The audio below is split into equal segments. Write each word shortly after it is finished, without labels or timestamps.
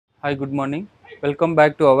Hi, good morning. Welcome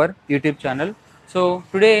back to our YouTube channel. So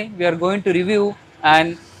today we are going to review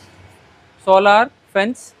an solar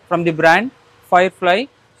fence from the brand Firefly.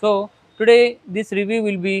 So today this review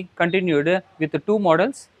will be continued with the two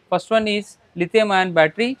models. First one is lithium ion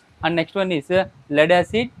battery and next one is lead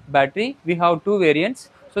acid battery. We have two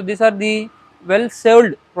variants. So these are the well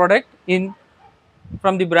sold product in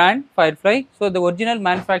from the brand Firefly. So the original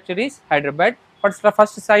manufacturer is Hyderabad. But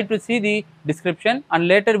first side to see the description and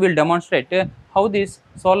later we will demonstrate how this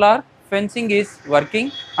solar fencing is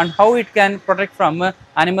working and how it can protect from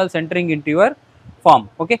animals entering into your farm.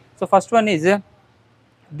 Okay. So first one is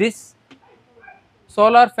this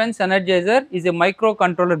solar fence energizer is a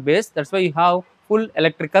microcontroller base. That's why you have full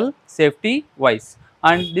electrical safety wise,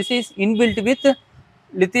 and this is inbuilt with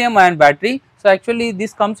lithium ion battery. So actually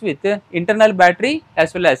this comes with internal battery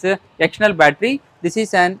as well as external battery. This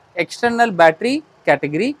is an external battery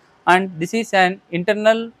category and this is an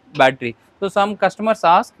internal battery. So some customers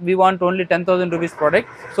ask, we want only 10,000 rupees product.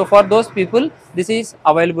 So for those people this is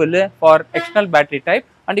available for external battery type,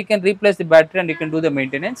 and you can replace the battery and you can do the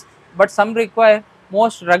maintenance. But some require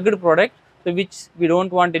most rugged product, so which we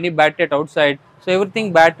don't want any battery at outside. So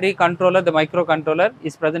everything battery controller, the microcontroller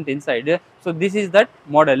is present inside. So this is that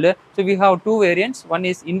model. So we have two variants. One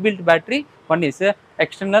is inbuilt battery, one is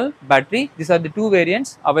external battery. These are the two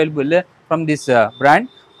variants available from this brand.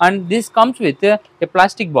 And this comes with a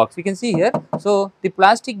plastic box. You can see here. So the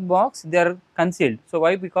plastic box, they are concealed. So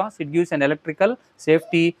why? Because it gives an electrical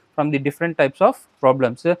safety from the different types of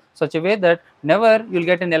problems, such a way that never you will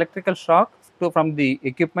get an electrical shock from the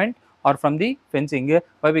equipment or from the fencing.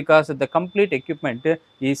 Why? Because the complete equipment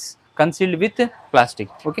is concealed with plastic.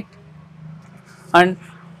 Okay. And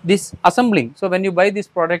this assembling. So when you buy this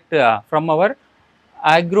product from our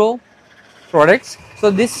agro products, so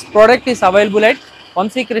this product is available at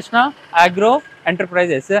Vamsi Krishna Agro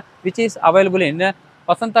Enterprises, which is available in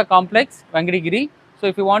Vasanta Complex, Vengadagiri. So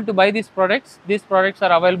if you want to buy these products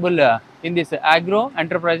are available in this Agro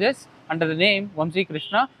Enterprises under the name Vamsi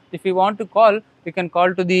Krishna. If you want to call, you can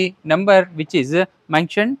call to the number which is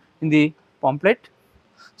mentioned in the pamphlet.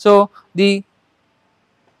 So the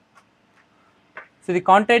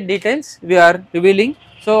contact details we are revealing.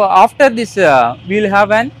 So after this we will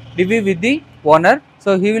have an review with the owner.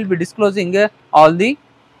 So he will be disclosing all the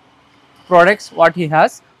products what he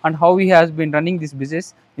has and how he has been running this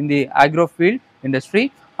business in the agro field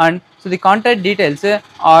industry. And so the contact details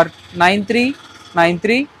are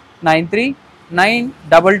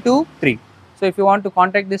 9393939223. So if you want to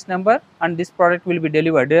contact this number, and this product will be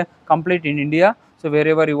delivered complete in India. So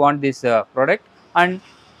wherever you want this product. And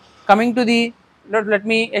coming to the, let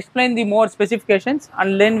me explain the more specifications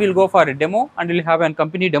and then we will go for a demo, and we will have a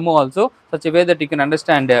company demo also, such a way that you can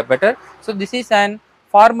understand better. So this is an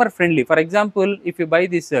farmer friendly. For example, if you buy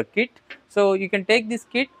this kit, so you can take this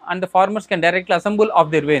kit and the farmers can directly assemble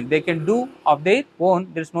of their own. They can do of their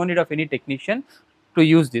own. There is no need of any technician to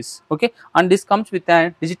use this. Okay. And this comes with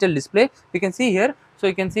a digital display. You can see here. So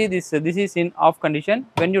you can see this this is in off condition.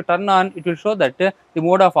 When you turn on, it will show that the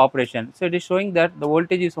mode of operation. So it is showing that the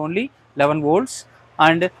voltage is only 11 volts,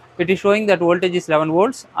 and it is showing that voltage is 11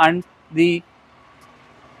 volts, and the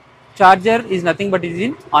charger is nothing but is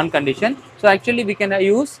in on condition. So actually we can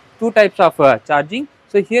use two types of charging.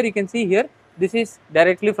 So here you can see here, this is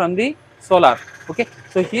directly from the solar. Okay.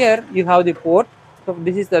 So here you have the port. So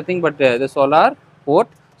this is the thing, but the solar port.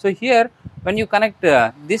 So here when you connect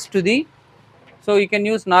this to the, so you can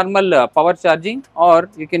use normal power charging or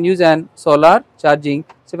you can use an solar charging.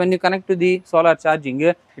 So when you connect to the solar charging,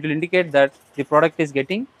 it will indicate that the product is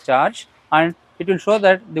getting charged, and it will show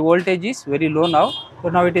that the voltage is very low now. So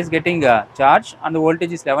now it is getting charged and the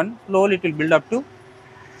voltage is 11. Slowly it will build up to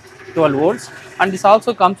 12 volts, and this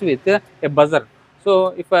also comes with a buzzer.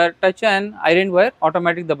 So if I touch an iron wire,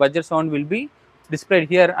 automatically the buzzer sound will be displayed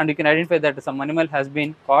here, and you can identify that some animal has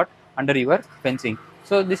been caught under your fencing.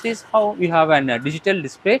 So this is how we have an digital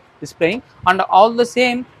display displaying, and all the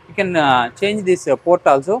same you can change this port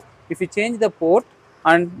also. If you change the port,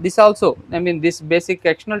 and this also, I mean this basic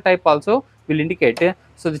external type also will indicate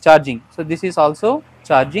so the charging. So this is also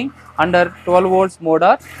charging under 12 volts mode.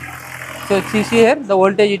 Or so see here the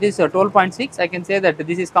voltage, it is 12.6. I can say that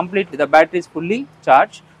this is completely, the battery is fully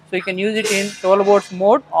charged. So you can use it in 12 volts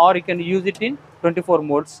mode or you can use it in 24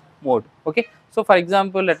 volts mode. Okay. So for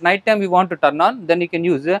example, at night time we want to turn on, then you can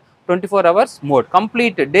use 24 hours mode.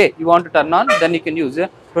 Complete day you want to turn on, then you can use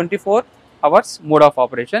 24 hours mode of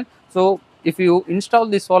operation. So if you install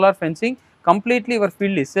the solar fencing, completely your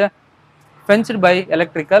field is fenced by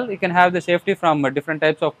electrical. You can have the safety from different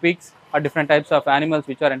types of pigs or different types of animals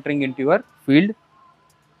which are entering into your field.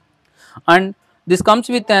 And This comes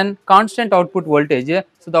with an constant output voltage.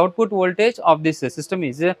 So the output voltage of this system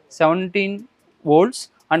is 17 volts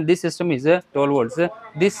and this system is 12 volts.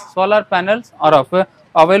 These solar panels are of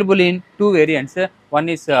available in two variants. One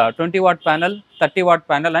is 20-watt panel, 30-watt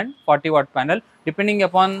panel and 40-watt panel. Depending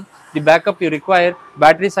upon the backup you require,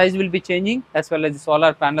 battery size will be changing as well as the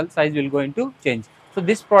solar panel size will going to change. So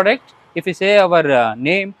this product, if you say our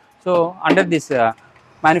name, so under this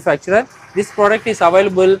manufacturer, this product is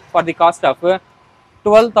available for the cost of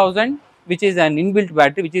 12,000, which is an inbuilt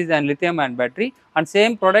battery, which is an lithium ion battery, and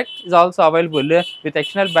same product is also available with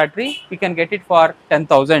external battery. You can get it for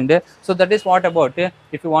 10,000. So that is what about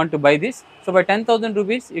if you want to buy this. So by 10,000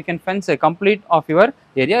 rupees, you can fence a complete of your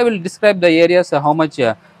area. I will describe the areas how much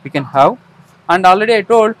you can have, and already I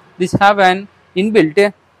told this have an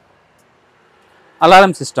inbuilt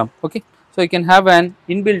alarm system. Okay, so you can have an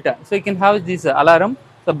inbuilt, so you can have this alarm.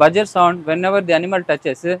 So buzzer sound whenever the animal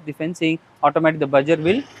touches the fencing, automatically the buzzer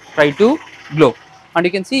will try to blow. And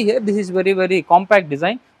you can see here this is very compact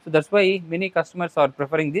design. So that's why many customers are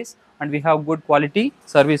preferring this, and we have good quality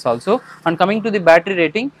service also. And coming to the battery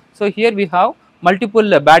rating, so here we have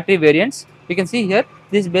multiple battery variants. You can see here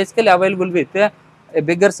this is basically available with a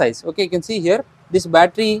bigger size. Okay, you can see here this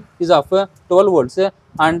battery is of 12 volts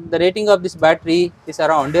and the rating of this battery is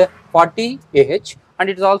around 40 Ah, and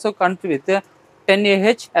it also comes with 10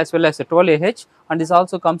 Ah as well as 12 Ah, and this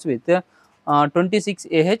also comes with 26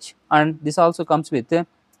 Ah, and this also comes with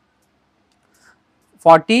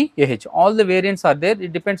 40 Ah. All the variants are there.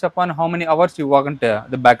 It depends upon how many hours you want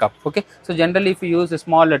the backup. Okay, so generally if you use a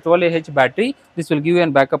small 12 Ah battery, this will give you a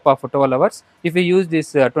backup of 12 hours. If you use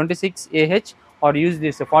this 26 Ah or use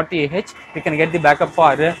this 40 Ah, you can get the backup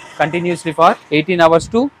for continuously for 18 hours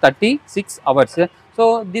to 36 hours.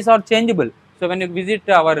 So these are changeable. So when you visit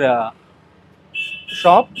our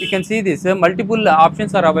shop, you can see this multiple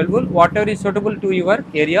options are available. Whatever is suitable to your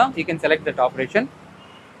area, you can select that operation.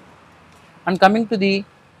 And coming to the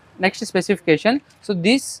next specification, so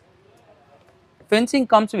this fencing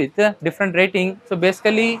comes with a different rating. So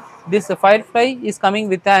basically this Firefly is coming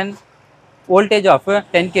with an voltage of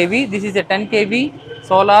 10 kV. This is a 10 kV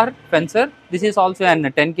solar fencer. This is also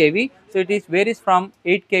an 10 kV. So it is varies from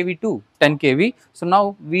 8 kV to 10 kV. So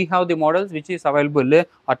now we have the models which is available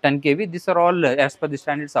are 10 kV. These are all as per the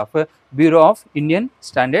standards of Bureau of Indian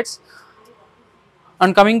Standards.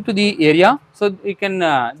 And coming to the area, so you can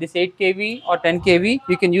this 8 kV or 10 kV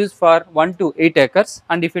you can use for 1 to 8 acres,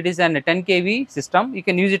 and if it is an 10 kV system you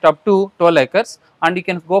can use it up to 12 acres, and you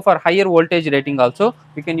can go for higher voltage rating also.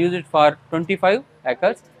 You can use it for 25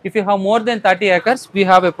 acres. If you have more than 30 acres, we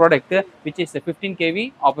have a product which is a 15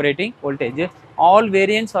 kV operating voltage. All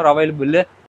variants are available